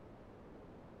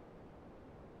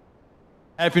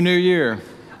Happy New Year.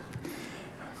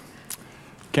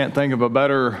 Can't think of a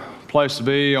better place to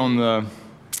be on the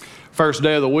first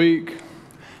day of the week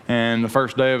and the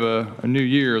first day of a new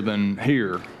year than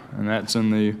here. And that's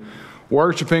in the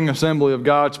worshiping assembly of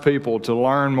God's people to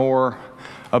learn more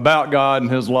about God and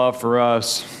His love for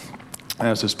us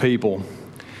as His people.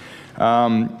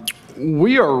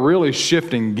 We are really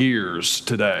shifting gears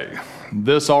today.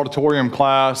 This auditorium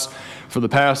class, for the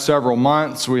past several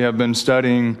months, we have been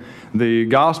studying the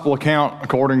gospel account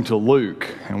according to Luke.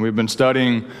 And we've been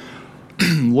studying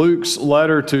Luke's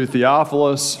letter to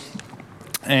Theophilus.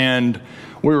 And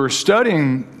we were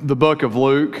studying the book of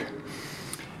Luke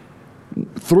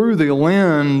through the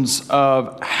lens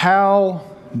of how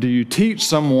do you teach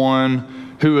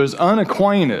someone who is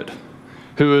unacquainted,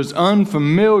 who is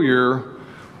unfamiliar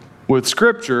with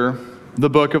Scripture, the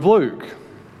book of Luke.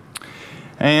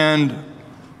 And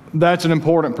that's an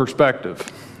important perspective.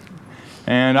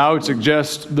 And I would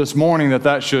suggest this morning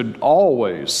that should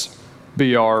always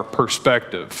be our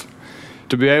perspective,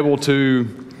 to be able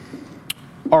to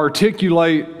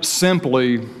articulate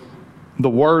simply the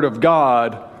Word of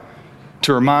God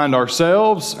to remind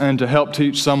ourselves and to help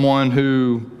teach someone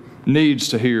who needs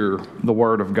to hear the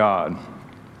Word of God.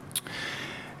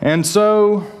 And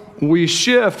so we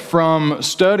shift from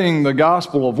studying the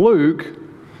Gospel of Luke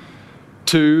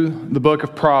to the book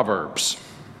of Proverbs.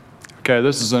 Okay,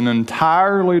 this is an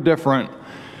entirely different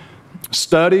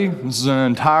study. This is an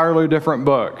entirely different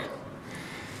book.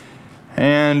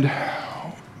 And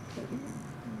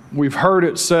we've heard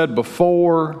it said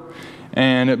before,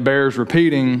 and it bears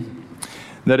repeating,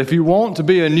 that if you want to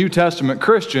be a New Testament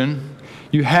Christian,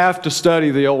 you have to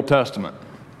study the Old Testament.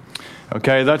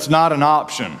 Okay, that's not an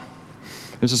option.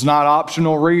 This is not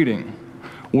optional reading.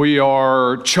 We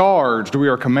are charged, we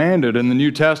are commanded in the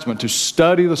New Testament to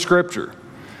study the Scripture.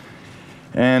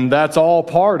 And that's all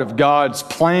part of God's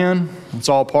plan. It's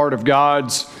all part of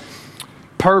God's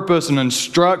purpose and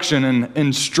instruction in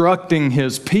instructing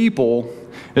His people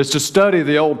is to study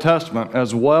the Old Testament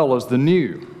as well as the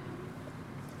New.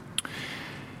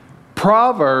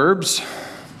 Proverbs,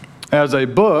 as a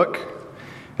book,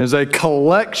 is a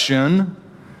collection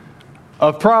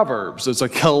of proverbs. It's a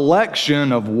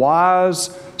collection of wise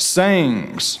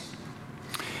sayings.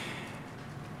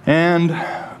 And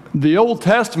the Old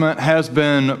Testament has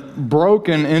been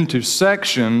broken into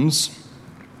sections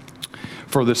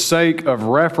for the sake of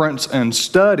reference and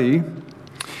study,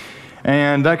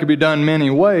 and that could be done many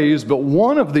ways, but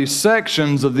one of these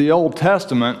sections of the Old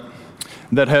Testament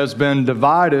that has been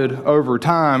divided over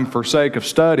time for sake of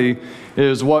study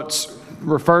is what's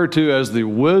referred to as the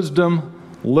wisdom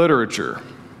literature.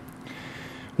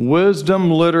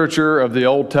 Wisdom literature of the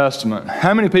Old Testament.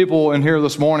 How many people in here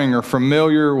this morning are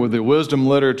familiar with the wisdom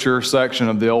literature section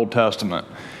of the Old Testament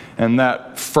and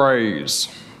that phrase?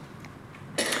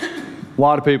 A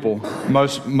lot of people,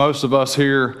 most of us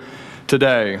here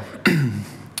today.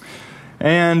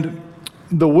 And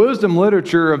the wisdom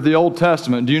literature of the Old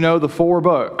Testament, do you know the 4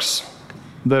 books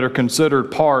that are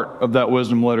considered part of that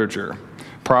wisdom literature?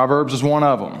 Proverbs is one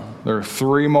of them. There are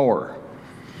 3 more.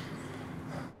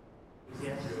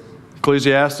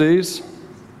 Ecclesiastes,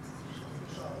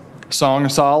 Song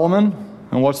of Solomon,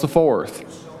 and what's the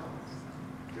 4th?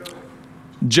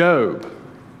 Job,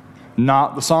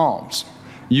 not the Psalms.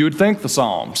 You would think the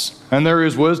Psalms, and there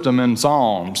is wisdom in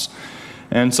Psalms.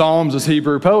 And Psalms is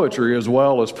Hebrew poetry as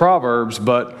well as Proverbs,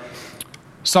 but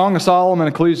Song of Solomon,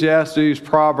 Ecclesiastes,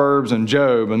 Proverbs, and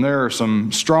Job, and there are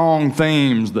some strong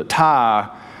themes that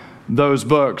tie those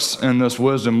books in this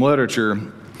wisdom literature.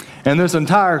 And this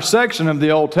entire section of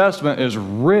the Old Testament is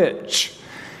rich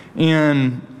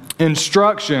in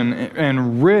instruction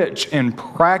and rich in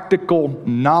practical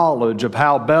knowledge of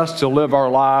how best to live our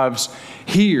lives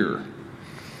here.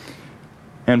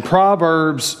 And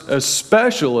Proverbs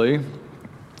especially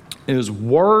is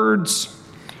words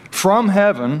from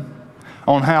heaven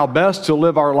on how best to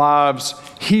live our lives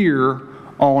here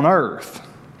on earth.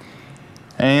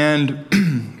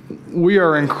 And we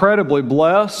are incredibly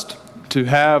blessed to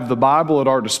have the Bible at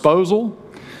our disposal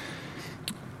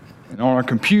and on our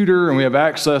computer, and we have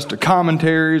access to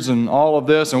commentaries and all of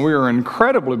this, and we are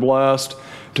incredibly blessed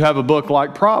to have a book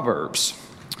like Proverbs,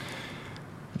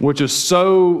 which is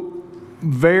so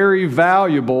very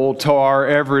valuable to our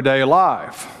everyday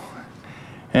life.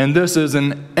 And this is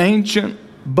an ancient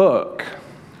book.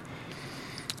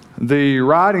 The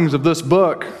writings of this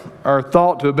book are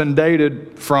thought to have been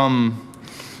dated from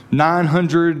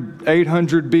 900,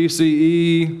 800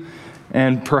 BCE,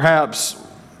 and perhaps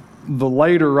the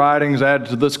later writings added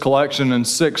to this collection in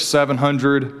 600,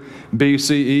 700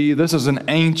 BCE. This is an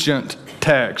ancient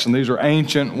text, and these are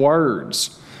ancient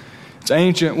words. It's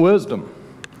ancient wisdom,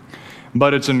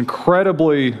 but it's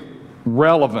incredibly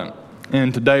relevant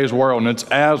in today's world, and it's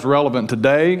as relevant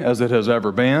today as it has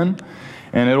ever been,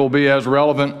 and it'll be as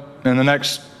relevant in the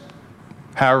next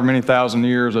however many thousand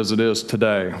years as it is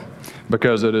today,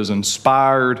 because it is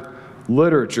inspired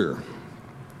literature.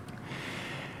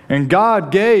 And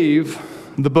God gave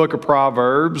the book of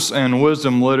Proverbs and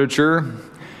wisdom literature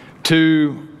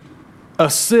to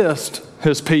assist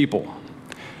His people,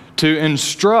 to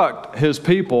instruct His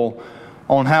people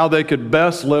on how they could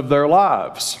best live their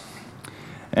lives.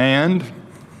 And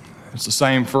it's the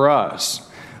same for us.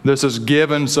 This is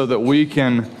given so that we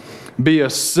can be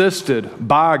assisted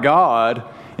by God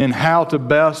in how to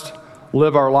best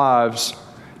live our lives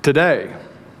today.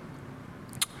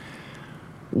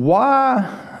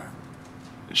 Why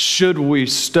should we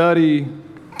study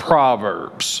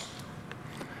Proverbs?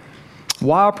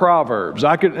 Why Proverbs?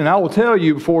 I will tell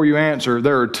you before you answer,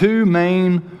 there are two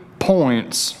main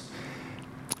points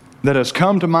that has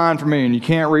come to mind for me, and you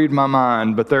can't read my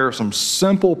mind, but there are some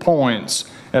simple points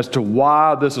as to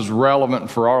why this is relevant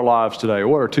for our lives today.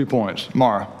 What are 2 points?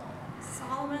 Mara?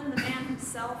 Solomon, the man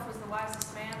himself, was the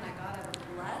wisest man that God ever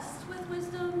blessed with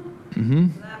wisdom. Mm-hmm.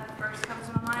 So that first comes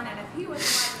to my mind. And if he was the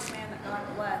wisest man that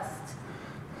God blessed,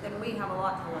 then we have a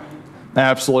lot to learn.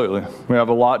 Absolutely. We have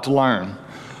a lot to learn.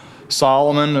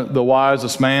 Solomon, the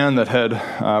wisest man that had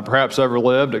perhaps ever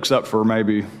lived, except for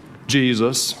maybe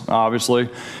Jesus, obviously.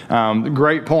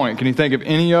 Great point. Can you think of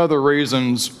any other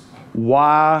reasons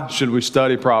why should we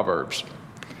study Proverbs?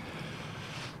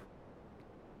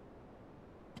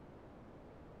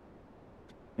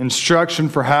 Instruction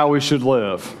for how we should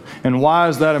live. And why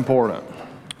is that important?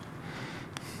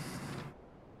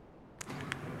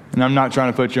 And I'm not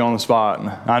trying to put you on the spot.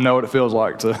 I know what it feels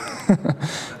like to.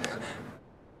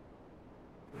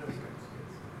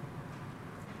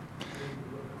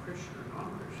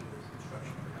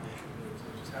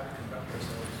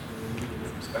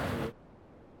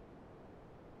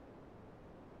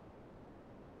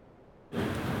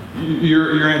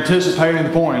 You're anticipating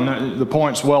the point, and the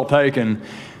point's well taken.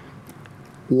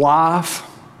 Life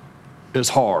is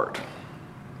hard.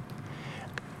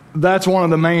 That's one of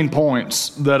the main points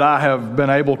that I have been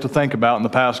able to think about in the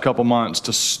past couple months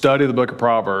to study the book of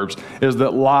Proverbs, is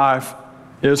that life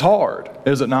is hard,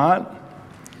 is it not?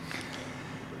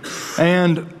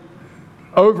 And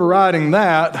overriding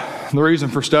that, the reason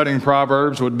for studying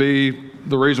Proverbs would be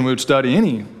the reason we would study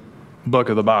any book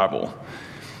of the Bible.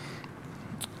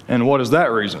 And what is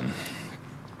that reason?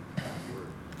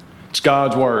 It's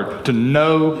God's Word. To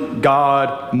know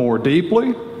God more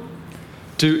deeply,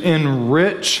 to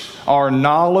enrich our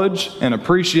knowledge and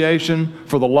appreciation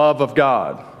for the love of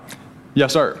God.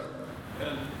 Yes, sir.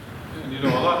 And you know,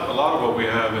 a lot of what we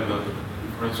have in the,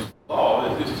 for instance,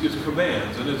 law is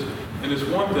commands, and it's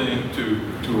one thing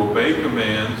to obey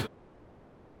commands,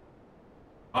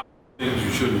 things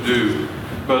you shouldn't do,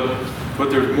 but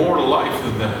there's more to life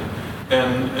than that.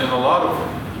 And a lot of,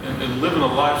 and living a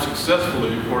life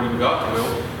successfully according to God's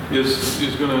will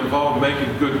is going to involve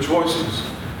making good choices.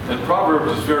 And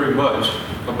Proverbs is very much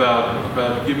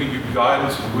about giving you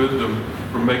guidance and wisdom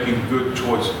for making good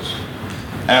choices.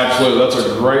 Absolutely. That's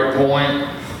a great point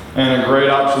and a great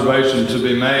observation to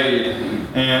be made.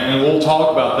 And we'll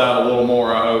talk about that a little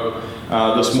more, I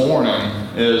hope, this morning,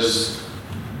 is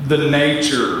the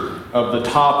nature of the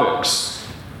topics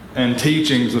and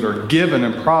teachings that are given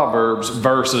in Proverbs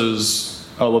versus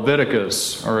a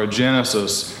Leviticus or a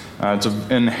Genesis. It's an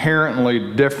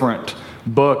inherently different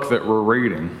book that we're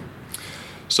reading.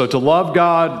 So to love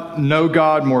God, know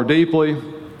God more deeply,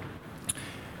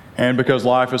 and because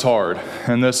life is hard.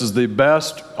 And this is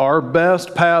our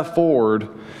best path forward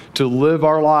to live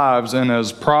our lives in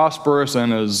as prosperous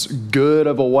and as good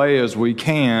of a way as we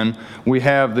can. We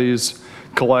have these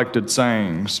collected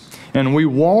sayings. And we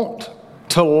want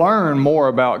to learn more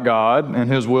about God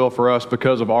and His will for us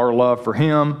because of our love for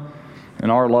Him and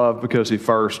our love because He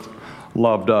first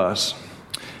loved us.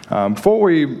 Before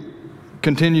we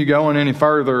continue going any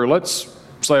further, let's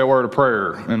say a word of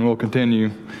prayer and we'll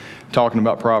continue talking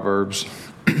about Proverbs.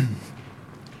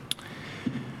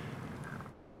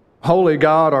 Holy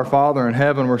God, our Father in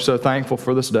heaven, we're so thankful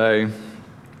for this day.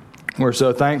 We're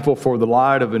so thankful for the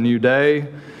light of a new day,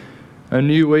 a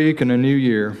new week, and a new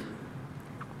year.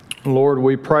 Lord,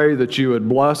 we pray that you would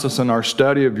bless us in our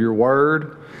study of your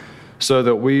word so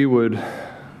that we would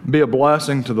be a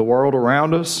blessing to the world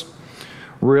around us,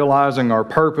 realizing our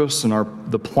purpose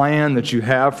and the plan that you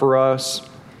have for us.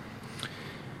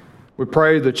 We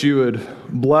pray that you would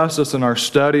bless us in our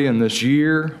study in this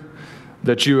year,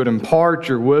 that you would impart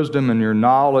your wisdom and your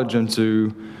knowledge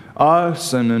into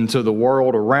us and into the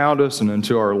world around us and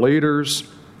into our leaders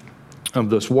of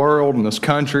this world and this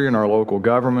country and our local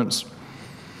governments.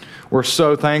 We're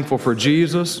so thankful for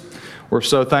Jesus. We're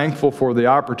so thankful for the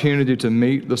opportunity to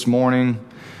meet this morning,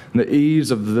 and the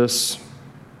ease of this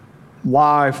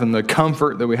life and the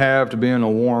comfort that we have to be in a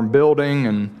warm building.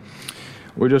 And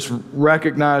we just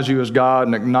recognize you as God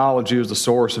and acknowledge you as the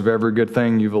source of every good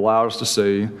thing you've allowed us to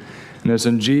see. And it's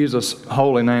in Jesus'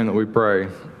 holy name that we pray.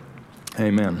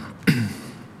 Amen.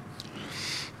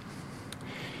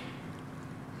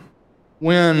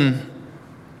 When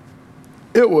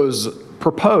it was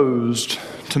proposed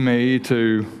to me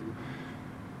to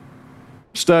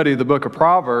study the book of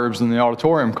Proverbs in the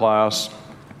auditorium class,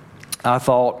 I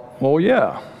thought, well,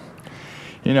 yeah.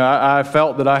 You know, I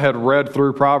felt that I had read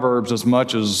through Proverbs as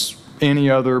much as any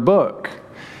other book.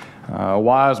 A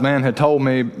wise man had told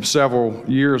me several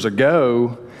years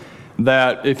ago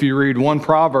that if you read one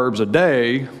Proverbs a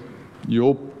day,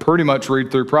 you'll pretty much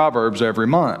read through Proverbs every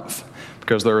month,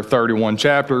 because there are 31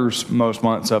 chapters. Most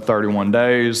months have 31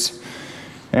 days.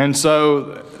 And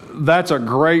so that's a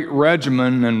great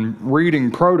regimen and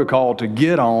reading protocol to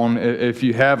get on if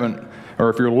you haven't, or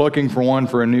if you're looking for one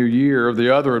for a new year.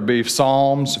 The other would be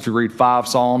Psalms. If you read 5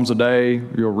 Psalms a day,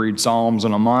 you'll read Psalms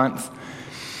in a month.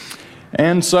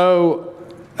 And so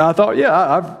I thought,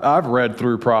 yeah, I've read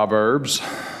through Proverbs.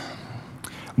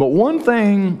 But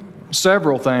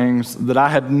several things that I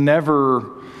had never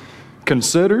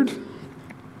considered,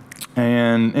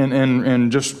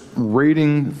 and just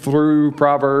reading through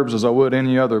Proverbs as I would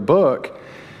any other book,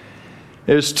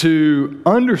 is to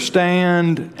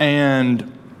understand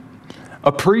and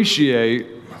appreciate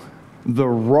the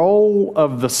role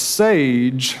of the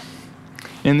sage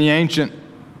in the ancient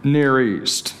Near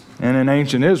East and in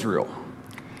ancient Israel.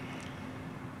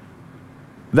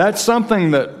 That's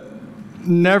something that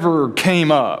never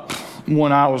came up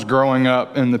when I was growing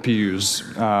up in the pews.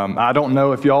 I don't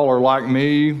know if y'all are like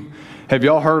me. Have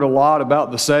y'all heard a lot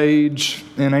about the sage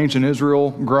in ancient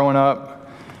Israel growing up?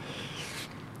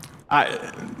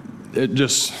 It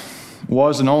just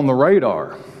wasn't on the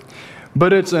radar.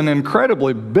 But it's an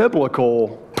incredibly biblical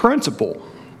principle.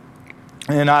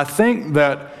 And I think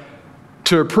that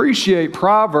to appreciate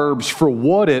Proverbs for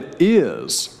what it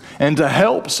is, and to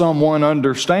help someone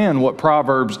understand what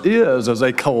Proverbs is as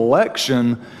a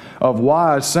collection of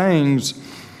wise sayings,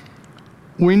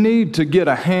 we need to get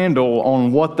a handle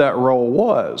on what that role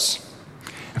was.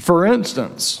 For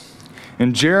instance,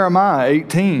 in Jeremiah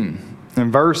 18,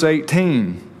 in verse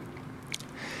 18,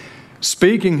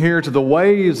 speaking here to the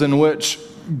ways in which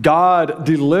God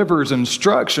delivers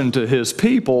instruction to his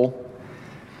people,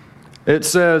 it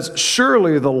says,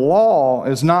 "Surely the law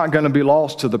is not going to be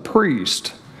lost to the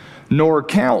priest, nor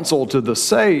counsel to the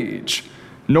sage,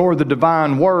 nor the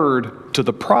divine word to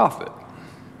the prophet."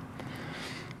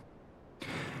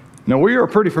 Now, we are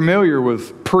pretty familiar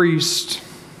with priests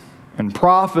and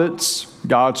prophets.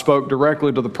 God spoke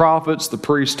directly to the prophets. The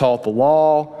priests taught the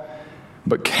law.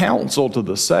 But counsel to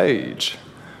the sage,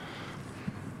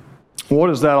 what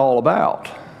is that all about?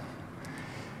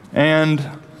 And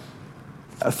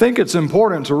I think it's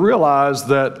important to realize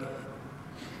that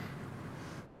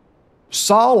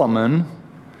Solomon,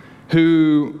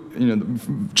 who,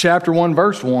 chapter 1,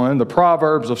 verse 1, the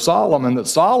Proverbs of Solomon, that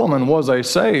Solomon was a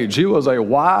sage. He was a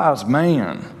wise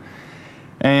man.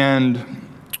 And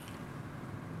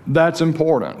that's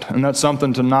important, and that's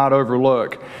something to not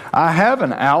overlook. I have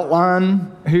an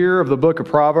outline here of the book of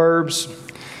Proverbs.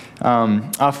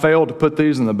 I failed to put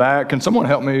these in the back. Can someone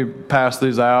help me pass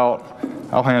these out?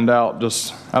 I'll hand out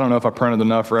I don't know if I printed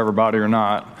enough for everybody or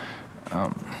not.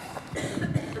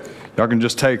 Y'all can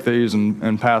just take these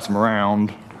and pass them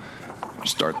around.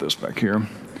 Start this back here.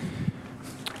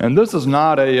 And this is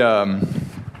not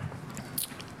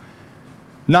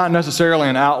necessarily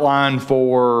an outline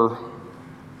for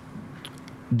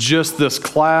just this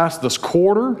class, this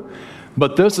quarter,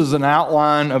 but this is an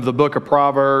outline of the book of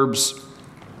Proverbs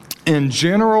in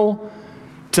general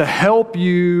to help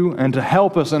you and to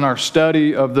help us in our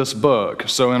study of this book.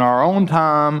 So in our own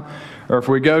time, or if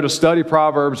we go to study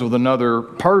Proverbs with another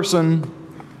person,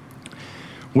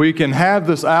 we can have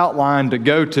this outline to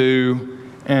go to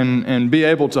and be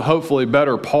able to hopefully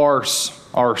better parse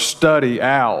our study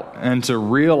out and to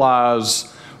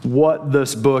realize what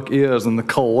this book is and the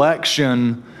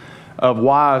collection of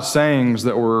wise sayings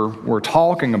that we're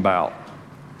talking about.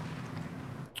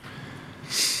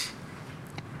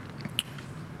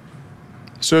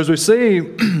 So as we see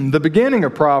the beginning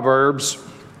of Proverbs,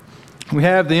 we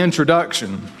have the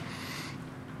introduction.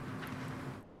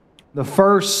 The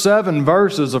first 7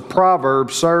 verses of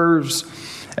Proverbs serves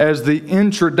as the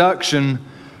introduction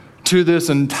to this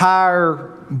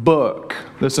entire book,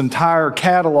 this entire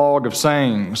catalog of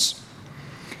sayings.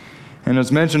 And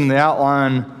as mentioned in the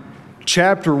outline,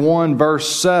 chapter 1,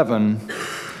 verse 7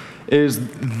 is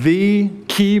the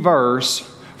key verse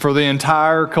for the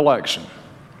entire collection.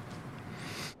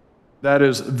 That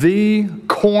is the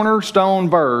cornerstone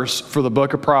verse for the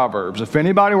book of Proverbs. If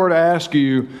anybody were to ask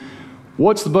you,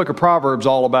 what's the book of Proverbs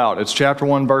all about? It's chapter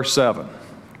 1, verse 7.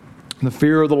 The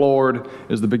fear of the Lord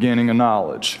is the beginning of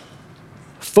knowledge.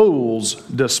 Fools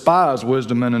despise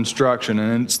wisdom and instruction.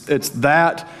 And it's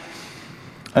that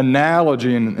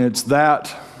analogy and it's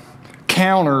that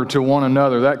counter to one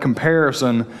another, that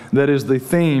comparison that is the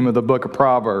theme of the book of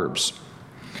Proverbs.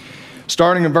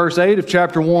 Starting in verse 8 of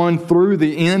chapter 1 through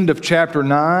the end of chapter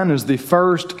 9 is the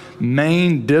first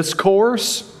main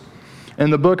discourse in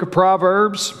the book of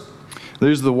Proverbs.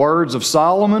 These are the words of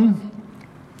Solomon,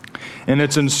 and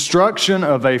it's instruction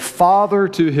of a father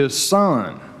to his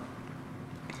son.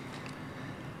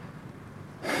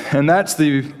 And that's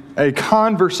a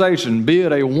conversation, be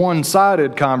it a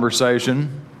one-sided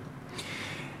conversation.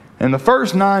 And the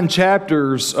first 9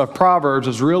 chapters of Proverbs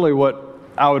is really what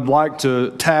I would like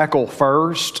to tackle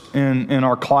first in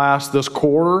our class this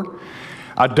quarter.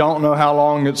 I don't know how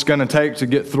long it's going to take to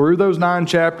get through those 9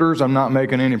 chapters. I'm not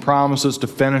making any promises to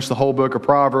finish the whole book of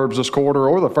Proverbs this quarter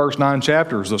or the first 9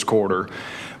 chapters this quarter.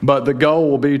 But the goal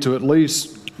will be to at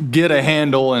least get a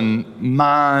handle and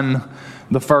mine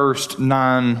the first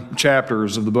 9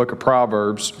 chapters of the book of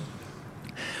Proverbs.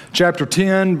 Chapter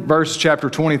 10, verses chapter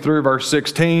 23, verse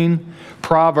 16,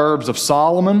 Proverbs of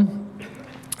Solomon.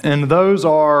 And those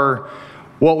are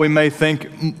what we may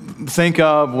think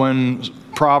of when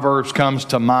Proverbs comes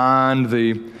to mind,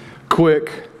 the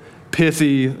quick,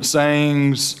 pithy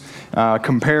sayings,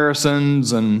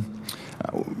 comparisons, and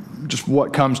just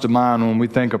what comes to mind when we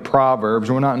think of Proverbs.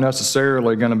 We're not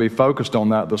necessarily going to be focused on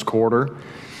that this quarter.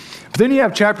 But then you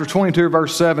have chapter 22,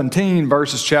 verse 17,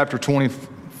 verses chapter 20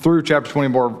 through chapter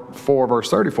 24, verse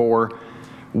 34,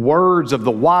 words of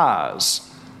the wise.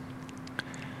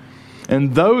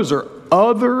 And those are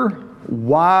other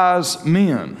wise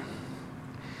men,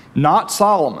 not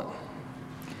Solomon.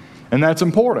 And that's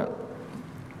important.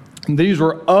 These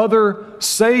were other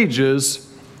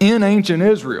sages in ancient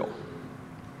Israel.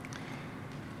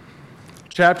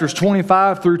 Chapters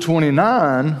 25 through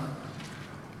 29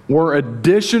 were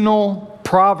additional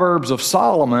Proverbs of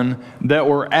Solomon that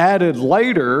were added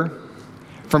later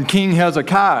from King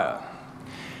Hezekiah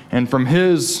and from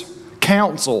his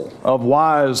council of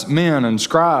wise men and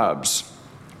scribes.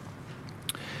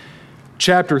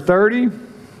 Chapter 30,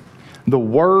 the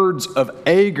words of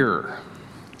Agur.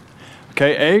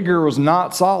 Okay, Agur was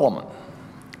not Solomon.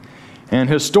 And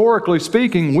historically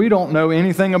speaking, we don't know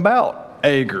anything about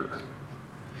Agur.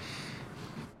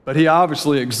 But he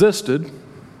obviously existed,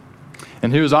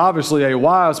 and he was obviously a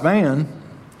wise man,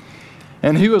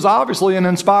 and he was obviously an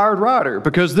inspired writer,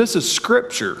 because this is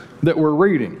scripture that we're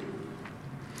reading.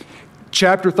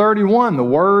 Chapter 31, the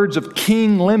words of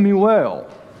King Lemuel.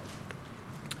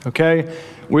 Okay,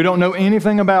 we don't know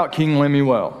anything about King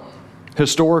Lemuel,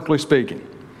 historically speaking,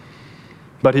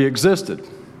 but he existed.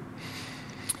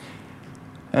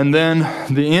 And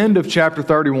then the end of chapter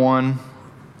 31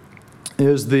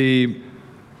 is the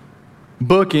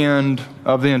bookend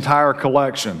of the entire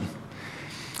collection.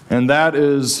 And that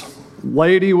is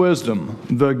Lady Wisdom,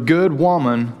 the good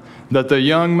woman that the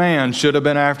young man should have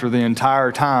been after the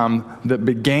entire time that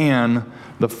began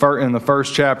in the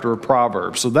first chapter of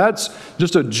Proverbs. So that's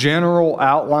just a general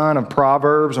outline of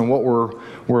Proverbs and what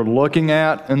we're looking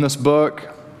at in this book.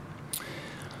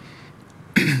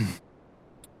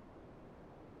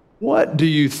 What do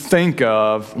you think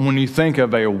of when you think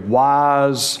of a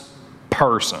wise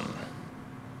person?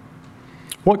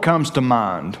 What comes to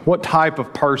mind? What type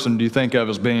of person do you think of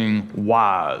as being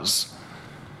wise?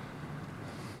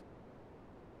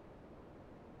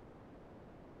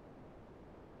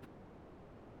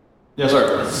 Yes,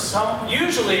 sir.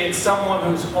 Usually it's someone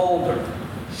who's older.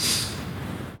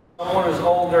 Someone who's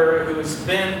older, who has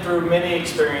been through many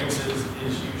experiences,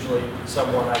 is usually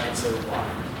someone I consider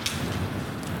wise.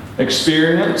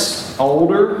 Experience,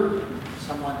 older.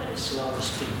 Someone that is slow to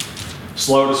speak.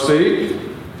 Slow to speak.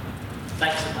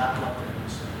 Thinks about what they're going to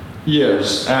say.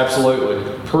 Yes,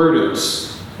 absolutely.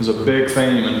 Prudence is a big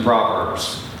theme in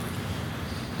Proverbs.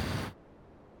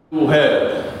 Cool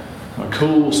head, a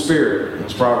cool spirit,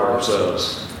 as Proverbs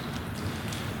says.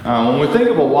 When we think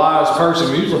of a wise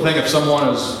person, we usually think of someone,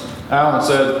 as Alan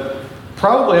said,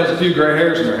 probably has a few gray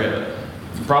hairs in their head.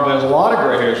 Probably has a lot of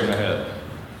gray hairs in their head.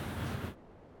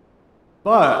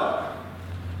 But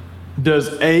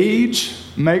does age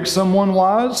make someone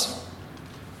wise?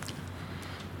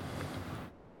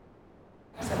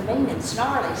 mean and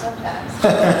snarly sometimes.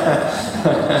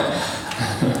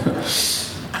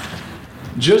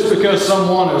 Just because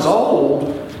someone is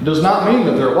old does not mean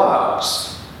that they're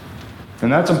wise.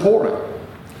 And that's important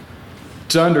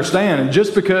to understand. And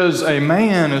just because a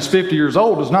man is 50 years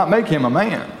old does not make him a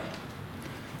man.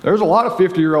 There's a lot of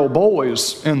 50-year-old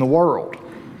boys in the world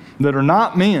that are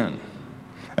not men,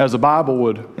 as the Bible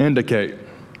would indicate.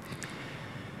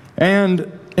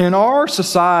 And in our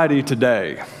society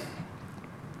today,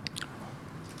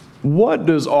 what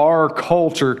does our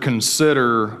culture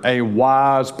consider a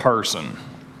wise person?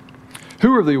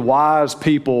 Who are the wise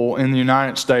people in the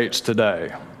United States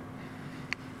today?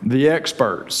 The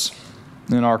experts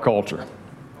in our culture.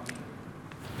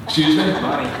 Excuse me?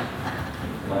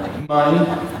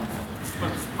 Money.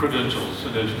 Credentials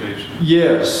and education.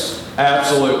 Yes,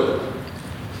 absolutely.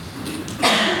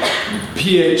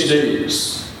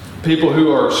 PhDs, people who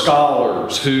are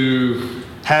scholars, who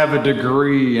have a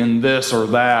degree in this or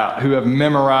that, who have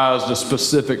memorized a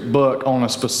specific book on a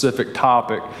specific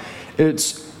topic.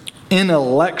 It's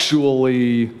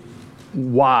intellectually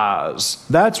wise.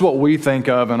 That's what we think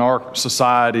of in our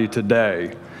society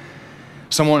today.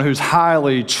 Someone who's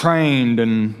highly trained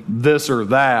in this or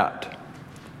that.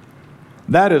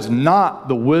 That is not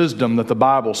the wisdom that the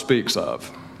Bible speaks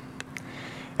of.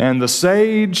 And the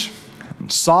sage,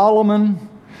 Solomon,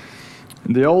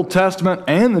 the Old Testament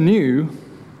and the New,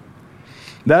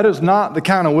 that is not the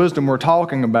kind of wisdom we're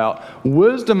talking about.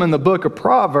 Wisdom in the book of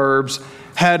Proverbs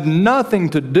had nothing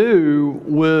to do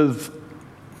with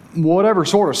whatever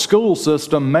sort of school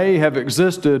system may have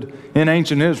existed in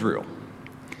ancient Israel.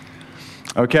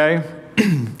 Okay?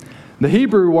 The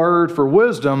Hebrew word for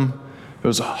wisdom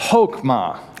was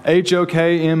chokmah,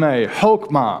 H-O-K-M-A,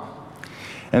 chokmah.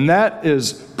 And that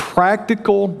is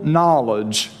practical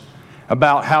knowledge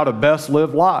about how to best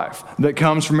live life that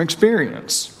comes from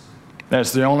experience.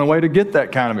 That's the only way to get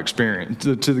that kind of experience,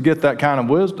 to get that kind of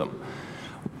wisdom.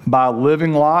 By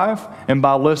living life and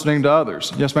by listening to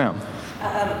others. Yes, ma'am.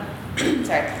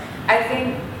 Sorry. I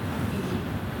think,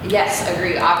 yes,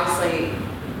 agree. Obviously,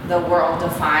 the world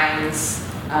defines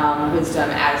wisdom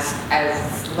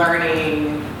as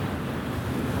learning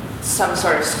some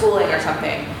sort of schooling or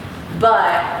something.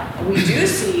 But we do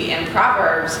see in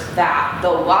Proverbs that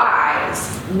the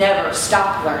wise never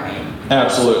stop learning.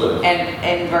 Absolutely. And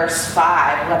in verse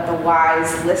 5, let the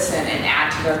wise listen and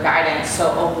add to their guidance. So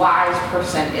a wise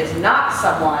person is not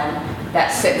someone that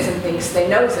sits and thinks they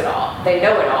knows it all. They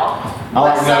know it all.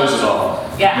 Knows it all.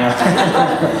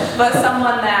 Yeah. but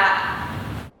someone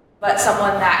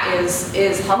that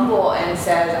is humble and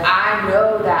says, I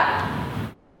know that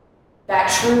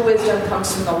true wisdom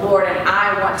comes from the Lord, and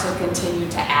I want to continue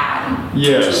to add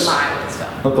to my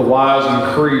wisdom. Let the wise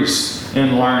increase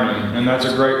in learning, and that's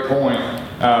a great point.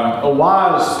 A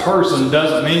wise person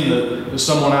doesn't mean that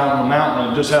someone out on the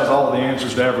mountain just has all the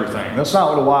answers to everything. That's not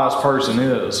what a wise person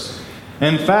is.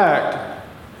 In fact,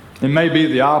 it may be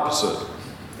the opposite.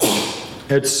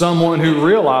 It's someone who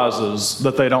realizes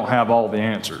that they don't have all the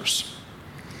answers.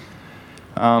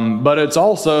 But it's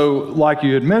also, like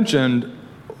you had mentioned,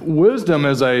 wisdom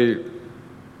is a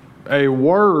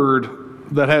word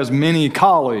that has many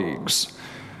colleagues.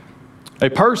 A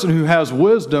person who has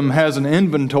wisdom has an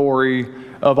inventory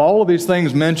of all of these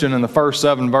things mentioned in the first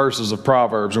 7 verses of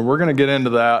Proverbs. And we're going to get into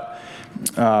that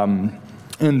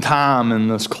in time in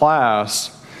this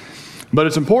class. But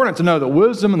it's important to know that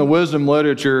wisdom in the wisdom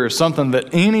literature is something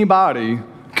that anybody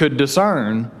could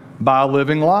discern by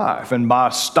living life and by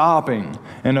stopping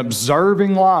and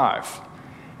observing life.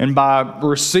 And by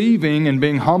receiving and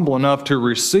being humble enough to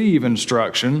receive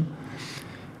instruction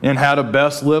in how to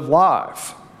best live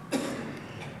life.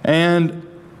 And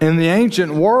in the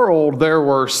ancient world, there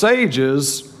were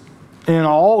sages in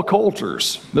all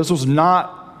cultures. This was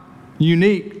not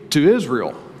unique to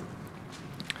Israel.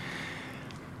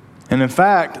 And in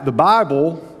fact, the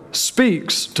Bible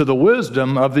speaks to the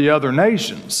wisdom of the other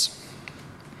nations.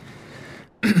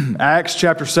 Acts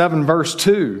chapter 7, verse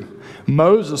 2.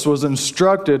 Moses was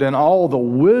instructed in all the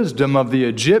wisdom of the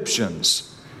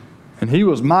Egyptians, and he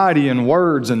was mighty in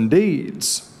words and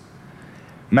deeds.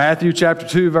 Matthew chapter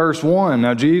 2, verse 1.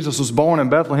 Now Jesus was born in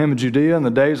Bethlehem of Judea in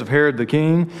the days of Herod the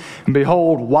king, and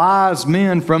behold, wise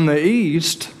men from the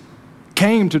east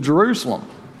came to Jerusalem.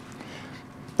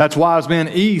 That's wise men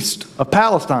east of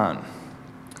Palestine.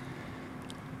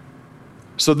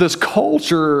 So this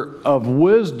culture of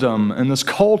wisdom and this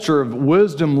culture of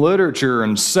wisdom literature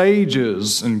and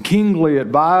sages and kingly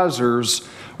advisors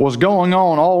was going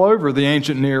on all over the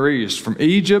ancient Near East. From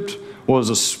Egypt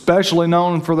was especially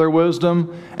known for their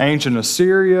wisdom, ancient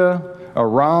Assyria,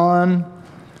 Iran.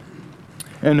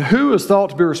 And who is thought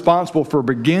to be responsible for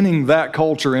beginning that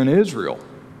culture in Israel?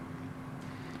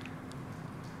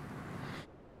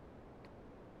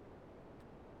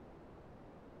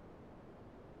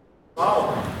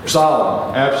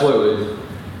 Solomon, absolutely.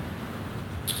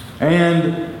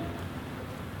 And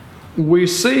we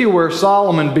see where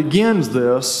Solomon begins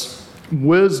this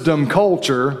wisdom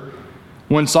culture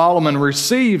when Solomon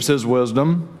receives his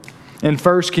wisdom in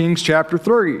 1 Kings chapter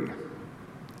 3.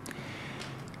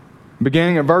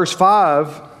 Beginning at verse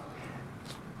 5,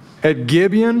 at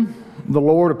Gibeon, the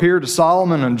Lord appeared to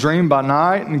Solomon in a dream by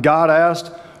night, and God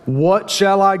asked, "What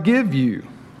shall I give you?"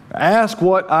 Ask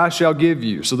what I shall give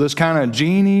you. So this kind of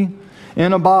genie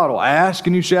in a bottle. Ask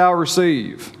and you shall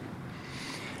receive.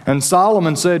 And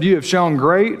Solomon said, "You have shown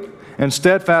great and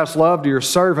steadfast love to your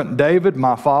servant David,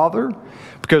 my father,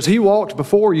 because he walked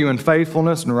before you in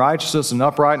faithfulness and righteousness and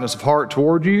uprightness of heart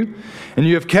toward you. And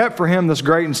you have kept for him this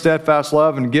great and steadfast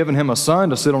love and given him a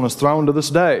son to sit on his throne to this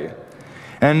day.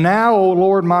 And now, O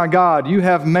Lord my God, you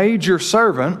have made your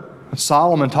servant,"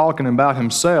 Solomon talking about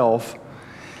himself,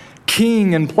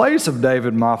 "king in place of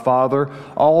David my father,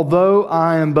 although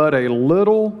I am but a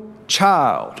little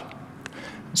child."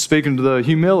 Speaking to the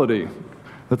humility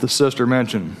that the sister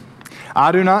mentioned.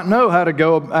 "I do not know how to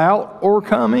go out or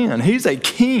come in." He's a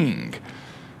king.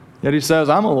 Yet he says,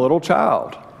 "I'm a little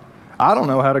child. I don't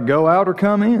know how to go out or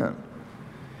come in.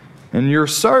 And your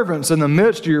servants in the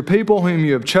midst of your people whom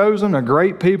you have chosen, a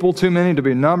great people, too many to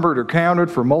be numbered or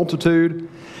counted for multitude.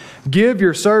 Give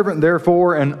your servant,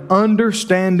 therefore, an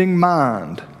understanding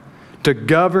mind to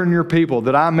govern your people,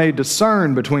 that I may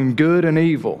discern between good and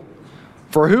evil.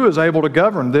 For who is able to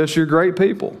govern this, your great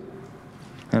people?"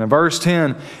 And in verse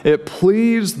 10, it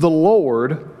pleased the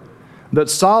Lord that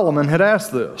Solomon had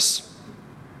asked this.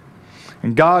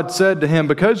 And God said to him,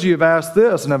 "Because you have asked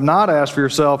this and have not asked for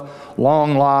yourself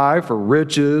long life or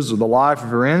riches or the life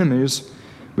of your enemies,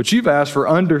 but you've asked for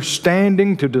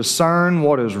understanding to discern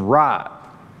what is right.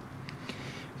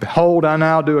 Behold, I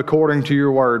now do according to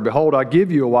your word. Behold, I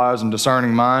give you a wise and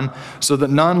discerning mind, so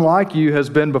that none like you has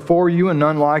been before you, and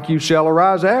none like you shall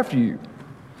arise after you.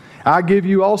 I give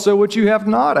you also what you have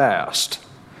not asked,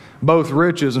 both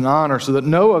riches and honor, so that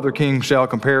no other king shall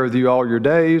compare with you all your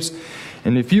days.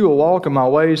 And if you will walk in my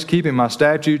ways, keeping my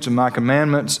statutes and my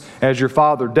commandments, as your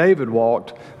father David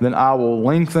walked, then I will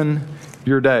lengthen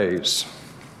your days."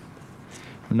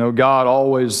 You know, God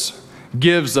always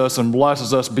gives us and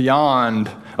blesses us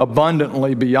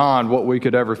abundantly beyond what we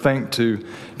could ever think to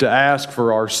ask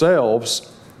for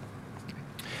ourselves.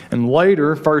 And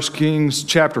later, 1 Kings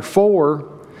chapter 4,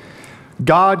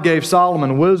 God gave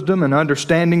Solomon wisdom and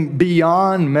understanding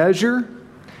beyond measure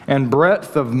and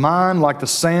breadth of mind like the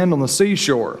sand on the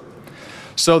seashore,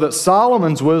 so that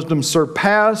Solomon's wisdom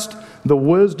surpassed the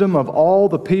wisdom of all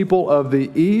the people of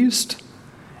the East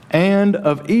and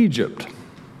of Egypt.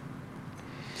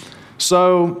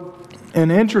 So,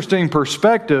 an interesting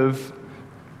perspective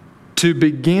to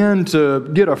begin to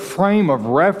get a frame of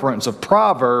reference of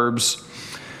Proverbs,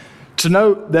 to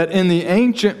note that in the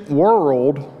ancient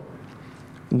world,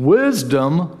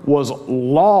 wisdom was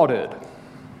lauded.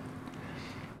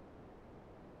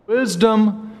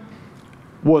 Wisdom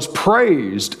was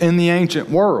praised in the ancient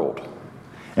world.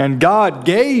 And God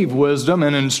gave wisdom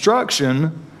and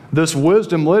instruction, this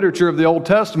wisdom literature of the Old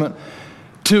Testament,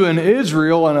 to an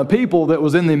Israel and a people that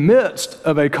was in the midst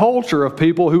of a culture of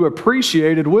people who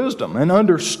appreciated wisdom and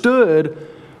understood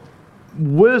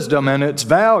wisdom and its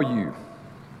value.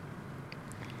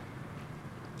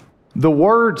 The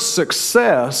word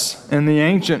success in the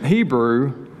ancient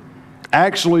Hebrew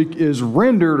actually is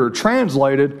rendered or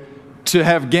translated to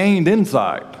have gained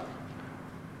insight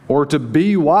or to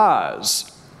be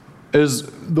wise, is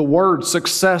the word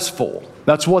successful.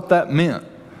 That's what that meant.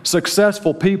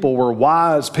 Successful people were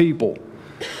wise people.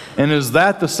 And is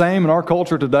that the same in our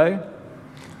culture today?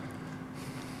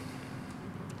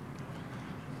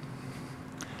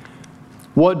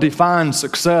 What defines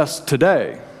success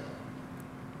today?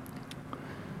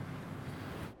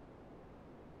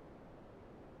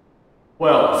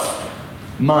 Wealth,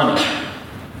 money,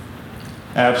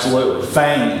 absolutely.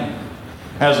 Fame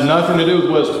has nothing to do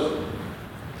with wisdom.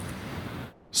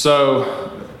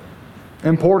 So,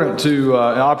 important to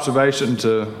observation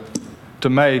to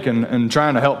make and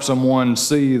trying to help someone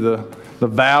see the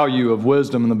value of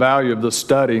wisdom and the value of this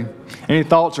study. Any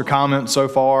thoughts or comments so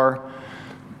far?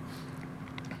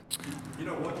 You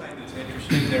know, one thing that's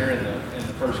interesting there in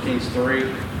the 1 Kings 3,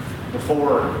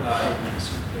 before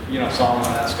Solomon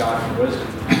asked God for wisdom,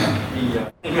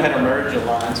 he made a marriage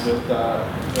alliance with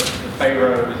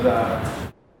Pharaoh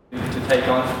to take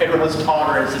on Pharaoh's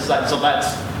daughter. It's just like, so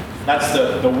that's that's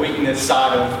the weakness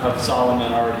side of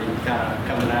Solomon already kind of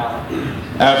coming out.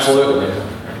 Absolutely.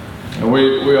 And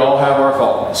we all have our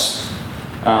faults.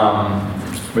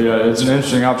 But yeah, it's an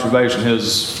interesting observation,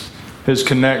 his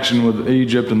connection with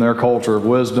Egypt and their culture of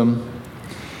wisdom.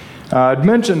 I'd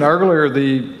mentioned earlier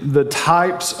the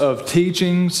types of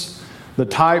teachings, the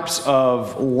types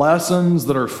of lessons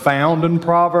that are found in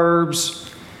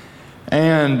Proverbs,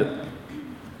 and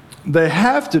they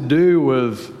have to do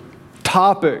with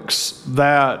topics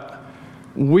that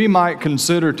we might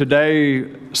consider today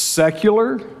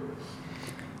secular.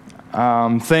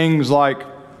 Things like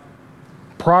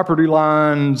property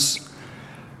lines,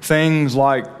 things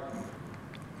like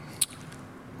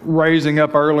raising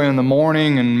up early in the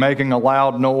morning and making a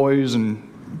loud noise and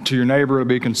to your neighbor to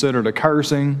be considered a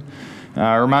cursing. It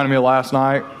reminded me of last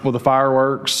night with the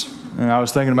fireworks, and I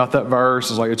was thinking about that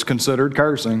verse. It's like it's considered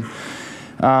cursing.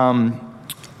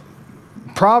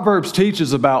 Proverbs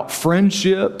teaches about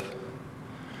friendship,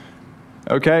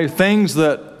 okay? Things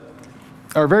that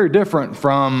are very different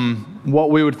from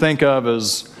what we would think of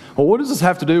as, well, what does this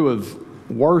have to do with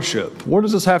worship? What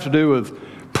does this have to do with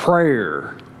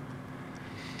prayer?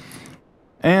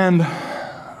 And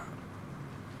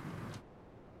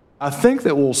I think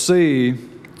that we'll see, and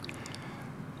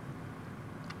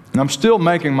I'm still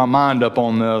making my mind up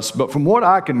on this, but from what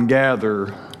I can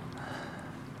gather,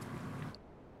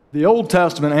 the Old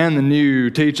Testament and the New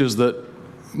teaches that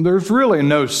there's really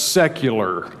no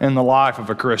secular in the life of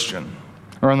a Christian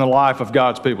or in the life of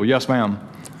God's people. Yes, ma'am?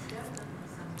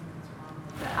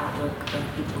 The outlook of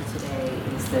people today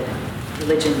is that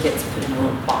religion gets put in a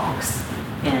little box,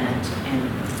 and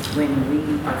when we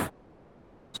are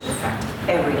to affect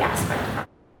every aspect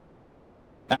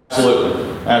of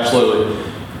our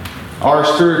Absolutely. Our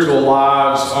spiritual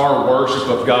lives, our worship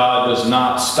of God does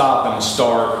not stop and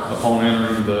start upon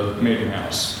entering the meeting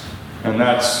house. And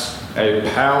that's a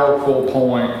powerful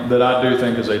point that I do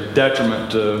think is a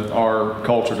detriment to our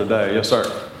culture today. Yes, sir.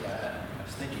 I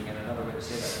was thinking, and another way to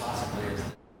say that possibly is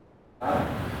God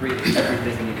created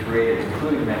everything He created,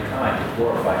 including mankind, to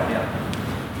glorify Him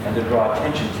and to draw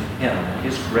attention to Him and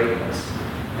His greatness.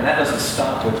 And that doesn't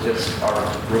stop with just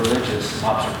our religious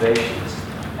observations.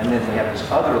 And then we have this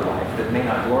other life that may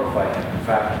not glorify Him. In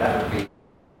fact, that would be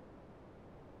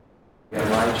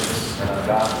unrighteous and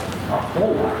ungodly. Our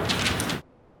whole life,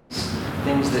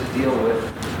 things that deal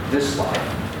with this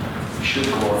life, should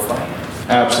glorify Him.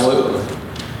 Absolutely.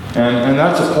 And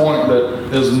that's a point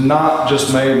that is not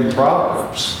just made in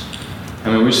Proverbs.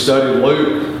 I mean, we studied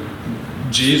Luke.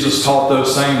 Jesus taught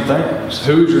those same things.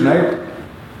 Who's your neighbor?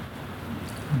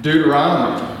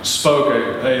 Deuteronomy spoke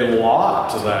a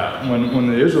lot to that. When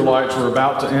the Israelites were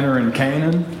about to enter in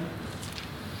Canaan,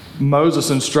 Moses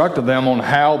instructed them on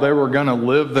how they were going to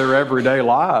live their everyday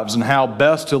lives and how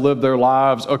best to live their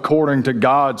lives according to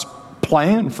God's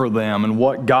plan for them and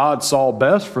what God saw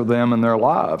best for them in their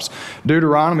lives.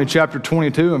 Deuteronomy chapter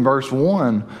 22 and verse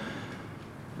 1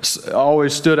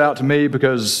 always stood out to me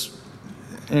because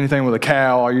anything with a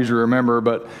cow I usually remember,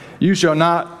 but you shall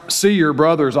not see your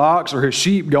brother's ox or his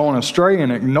sheep going astray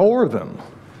and ignore them.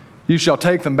 You shall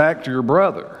take them back to your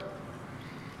brother.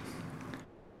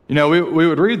 You know, we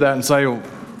would read that and say,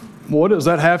 what does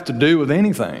that have to do with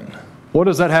anything? What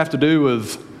does that have to do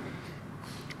with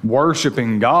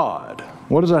worshiping God?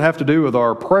 What does that have to do with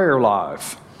our prayer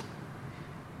life?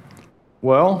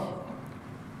 Well,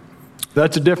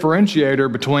 that's a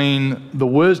differentiator between the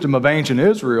wisdom of ancient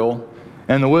Israel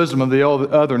and the wisdom of the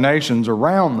other nations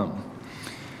around them.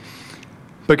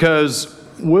 Because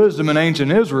wisdom in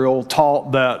ancient Israel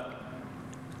taught that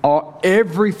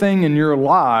everything in your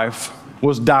life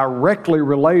was directly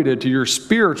related to your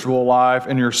spiritual life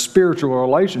and your spiritual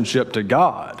relationship to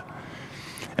God.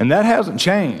 And that hasn't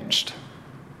changed.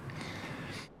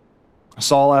 I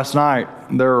saw last night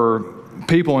there are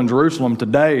people in Jerusalem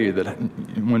today that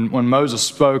when Moses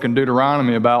spoke in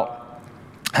Deuteronomy about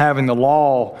having the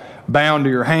law bound to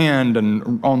your hand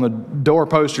and on the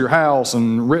doorpost of your house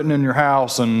and written in your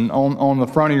house and on the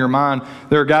front of your mind,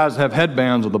 there are guys that have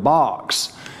headbands with a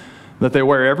box that they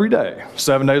wear every day,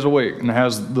 7 days a week, and it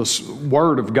has this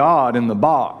Word of God in the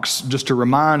box just to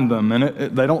remind them,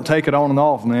 and they don't take it on and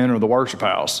off when they enter the worship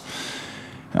house.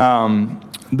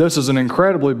 This is an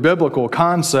incredibly biblical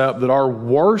concept that our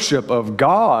worship of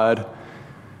God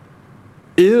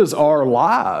is our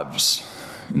lives.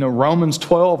 You know, Romans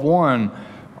 12:1,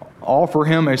 offer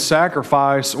Him a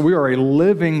sacrifice. We are a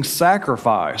living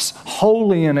sacrifice,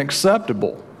 holy and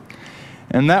acceptable.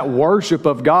 And that worship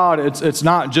of God, it's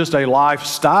not just a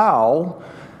lifestyle,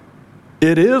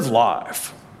 it is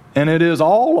life. And it is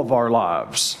all of our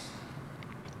lives.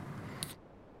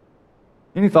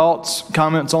 Any thoughts,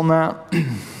 comments on that?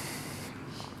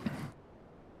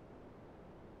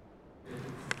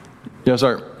 Yes,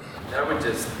 sir. I would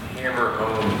just hammer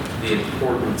home the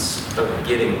importance of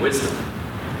getting wisdom.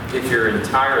 If your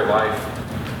entire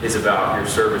life is about your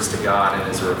service to God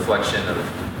and is a reflection of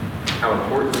how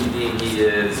important you deem He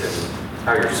is and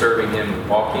how you're serving Him and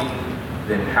walking,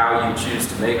 then how you choose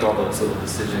to make all those little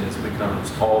decisions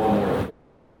becomes all the more important.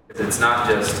 It's not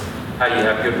just how you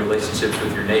have good relationships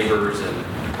with your neighbors and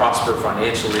prosper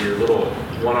financially or little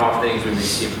one-off things we may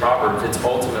see in Proverbs. It's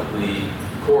ultimately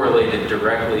correlated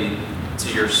directly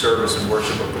to your service and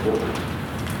worship of the Lord.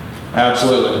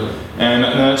 Absolutely. And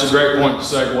that's a great point to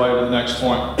segue to the next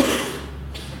point.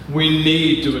 We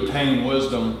need to attain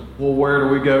wisdom. Well, where do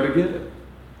we go to get it?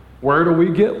 Where do we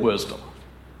get wisdom?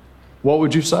 What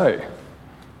would you say?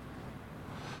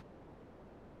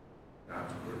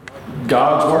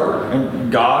 God's Word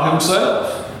and God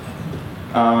Himself.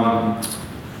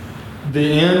 The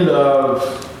end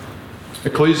of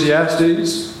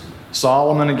Ecclesiastes,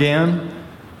 Solomon again,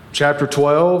 chapter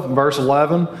 12, verse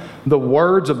 11. The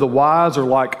words of the wise are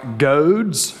like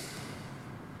goads.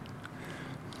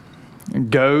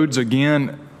 And goads,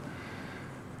 again,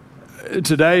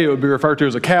 today it would be referred to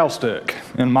as a cow stick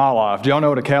in my life. Do y'all know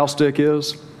what a cow stick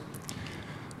is?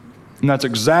 And that's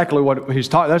exactly what he's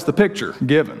talking. That's the picture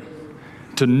given.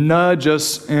 To nudge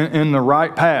us in the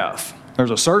right path. There's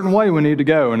a certain way we need to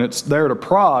go, and it's there to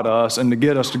prod us and to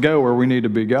get us to go where we need to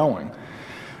be going.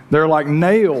 They're like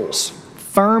nails,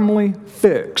 firmly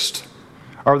fixed,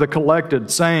 are the collected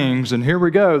sayings. And here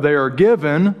we go. They are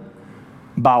given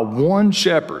by one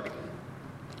shepherd.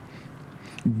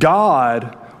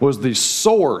 God was the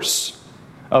source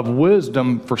of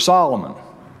wisdom for Solomon.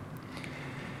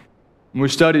 We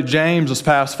studied James this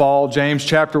past fall, James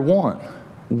chapter 1.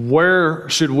 Where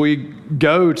should we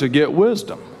go to get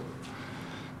wisdom?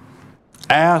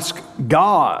 Ask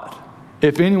God.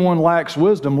 If anyone lacks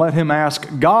wisdom, let him ask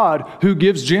God, who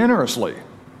gives generously.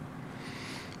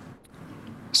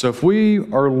 So if we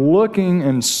are looking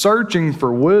and searching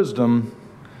for wisdom,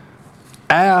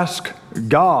 ask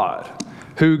God,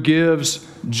 who gives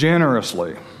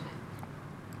generously.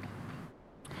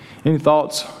 Any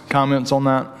thoughts, comments on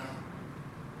that?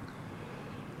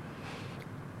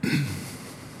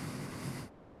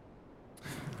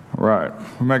 Right.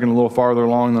 We're making it a little farther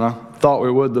along than I thought we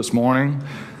would this morning.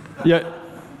 Yeah.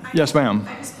 Yes, ma'am.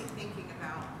 I just keep thinking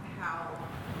about how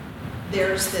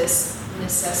there's this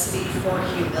necessity for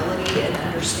humility and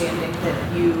understanding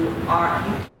that you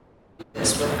can do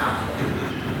this without Him.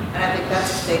 And I think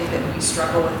that's the thing that we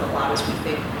struggle with a lot is we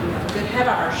think we have a good head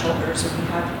on our shoulders and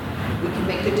we can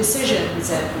make good decisions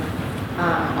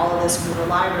and all of this. We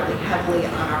rely really heavily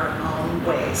on our own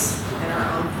ways and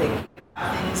our own thinking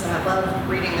about things. And I love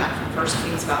reading that from 1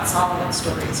 Kings about Solomon's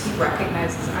stories. He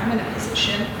recognizes I'm in a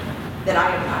position that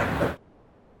I am not equipped.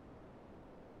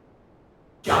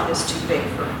 The job is too big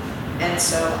for me. And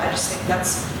so I just think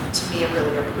that's, to me,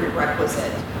 really a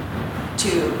prerequisite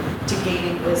to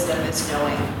gaining wisdom is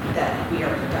knowing that we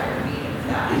are in dire need of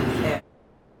that. And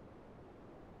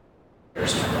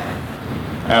there's no way.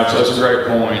 That's a great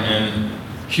point. And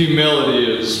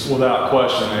humility is, without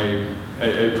question,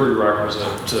 a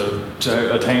prerequisite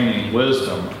to attaining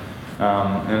wisdom.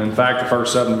 And in fact, the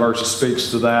first 7 verses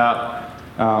speaks to that.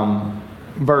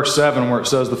 Verse 7, where it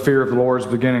says, the fear of the Lord is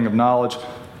the beginning of knowledge.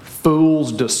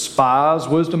 Fools despise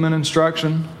wisdom and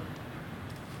instruction.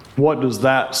 What does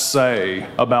that say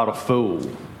about a fool?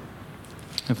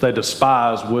 If they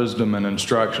despise wisdom and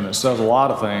instruction, it says a lot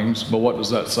of things, but what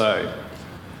does that say? It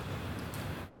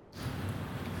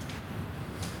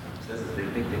says that they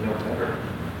think they know better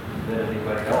than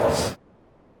anybody else.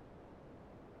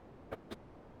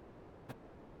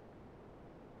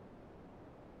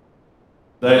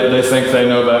 They think they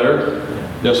know better?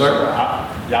 Yes, sir?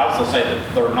 I was going to say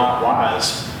that they're not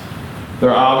wise.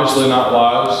 They're obviously not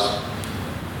wise.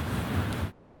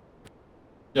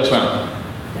 Yes, ma'am.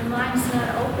 Their mind's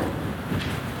not open.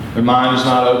 Their mind is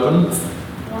not open.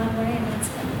 One way and that's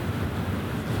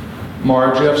it.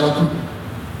 Marge, you have something?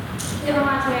 It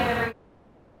reminds me of every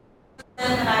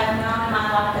person that I've known in my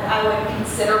life that I would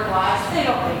consider wise. They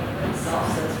don't think of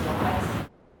themselves as wise,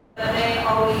 but they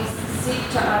always seek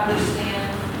to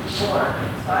understand more.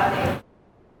 So I think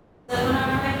that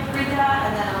whenever I read that,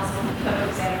 and then also give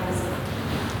examples of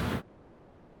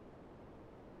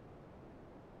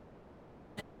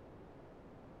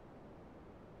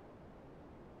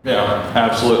Yeah,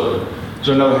 absolutely. Is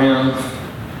there another hand?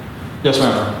 Yes,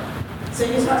 ma'am. So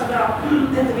you talked about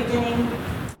at the beginning,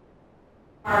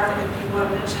 part of it, people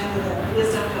have mentioned that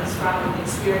wisdom comes from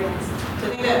experience. So I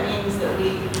think that means that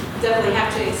we definitely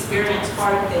have to experience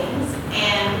hard things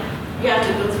And you have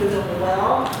to go through them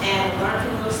well and learn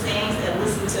from those things and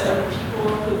listen to other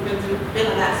people who've been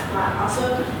in that spot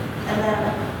also. And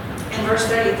then in verse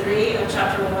 33 of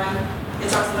chapter 1, it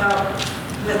talks about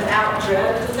without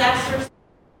dread of disasters.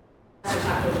 Disasters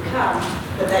not going to come,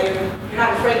 but that you're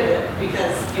not afraid of it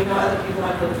because you know other people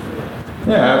have been through it.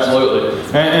 Yeah, absolutely.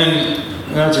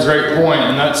 And that's a great point.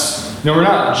 And that's, we're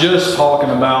not just talking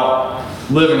about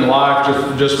living life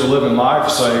just for living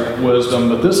life's sake wisdom,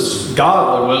 but this is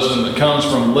godly wisdom that comes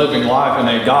from living life in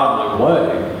a godly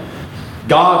way.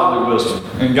 Godly wisdom,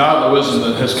 and godly wisdom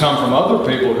that has come from other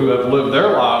people who have lived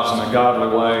their lives in a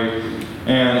godly way.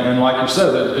 And like you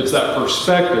said, it's that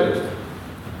perspective.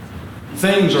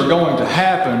 Things are going to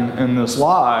happen in this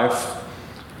life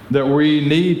that we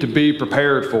need to be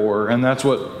prepared for. And that's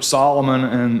what Solomon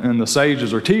and the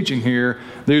sages are teaching here.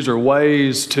 These are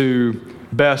ways to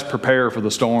best prepare for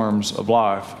the storms of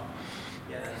life.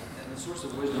 Yeah, and the source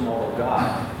of wisdom, all of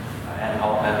God, and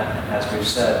as we've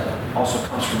said, also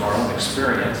comes from our own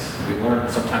experience. We learn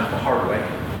sometimes the hard way.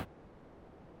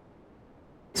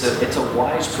 It's a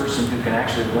wise person who can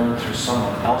actually learn through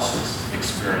someone else's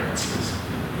experiences.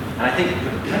 And I think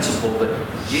the principle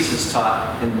that Jesus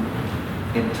taught in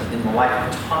the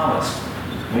life of Thomas,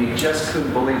 when he just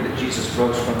couldn't believe that Jesus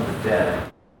rose from the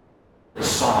dead, he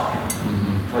saw him,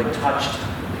 until he touched him.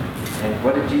 And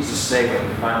what did Jesus say when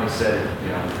he finally said,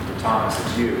 to Thomas,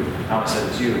 it's you? Thomas said,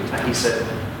 it's you. He said,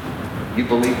 you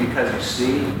believe because you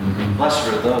see? Blessed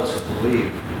are those who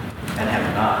believe and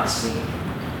have not seen.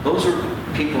 Those are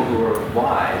people who are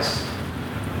wise,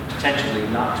 potentially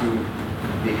not through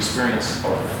the experience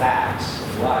or facts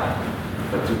of life,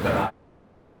 but through the eye.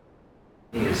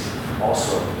 He is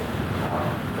also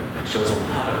shows a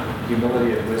lot of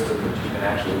humility and wisdom that you can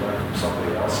actually learn from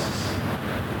somebody else's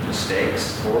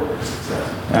mistakes or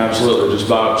success. Absolutely, just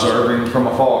by observing from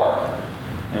afar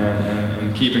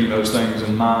and keeping those things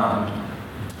in mind.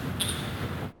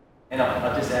 And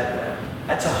I'll just add to that.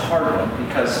 That's a hard one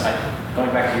because,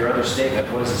 going back to your other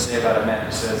statement, what does it say about a man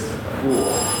who says that a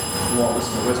fool who won't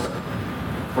listen to wisdom?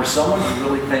 For someone to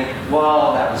really think,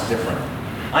 well, that was different.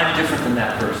 I'm different than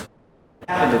that person. It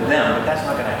happened to them, but that's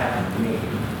not going to happen to me.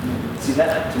 See,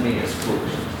 that to me is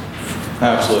foolishness.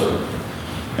 Absolutely.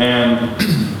 And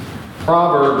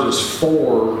Proverbs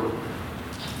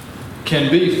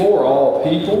can be for all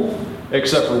people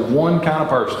except for one kind of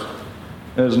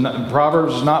person.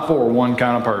 Proverbs is not for one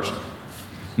kind of person,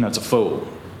 and that's a fool,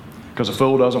 because a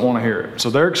fool doesn't want to hear it. So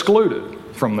they're excluded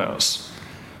from this.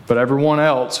 But everyone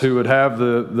else who would have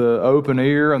the open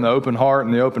ear and the open heart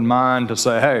and the open mind to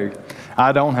say, hey,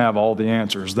 I don't have all the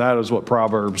answers. That is what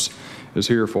Proverbs is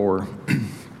here for.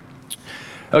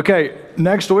 Okay,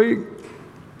 next week,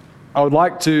 I would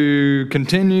like to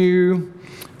continue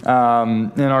in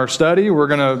our study. We're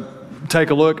going to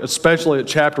take a look especially at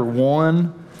chapter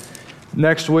 1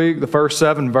 next week, the first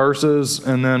 7 verses,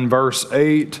 and then verse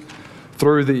 8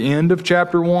 through the end of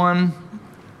chapter 1.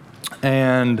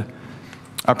 And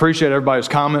I appreciate everybody's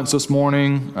comments this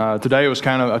morning. Today was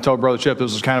I told Brother Chip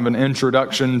this was kind of an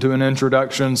introduction to an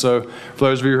introduction. So for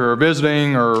those of you who are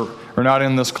visiting or not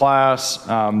in this class,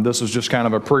 this was just kind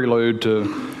of a prelude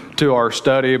to our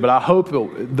study. But I hope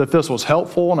that this was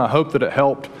helpful, and I hope that it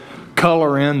helped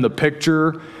color in the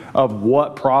picture of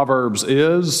what Proverbs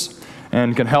is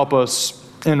and can help us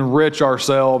enrich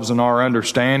ourselves in our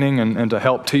understanding and to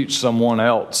help teach someone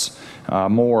else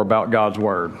more about God's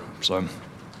Word. So,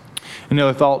 any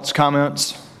other thoughts,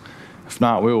 comments? If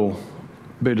not, we will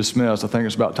be dismissed. I think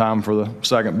it's about time for the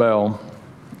second bell.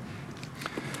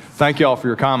 Thank you all for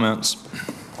your comments.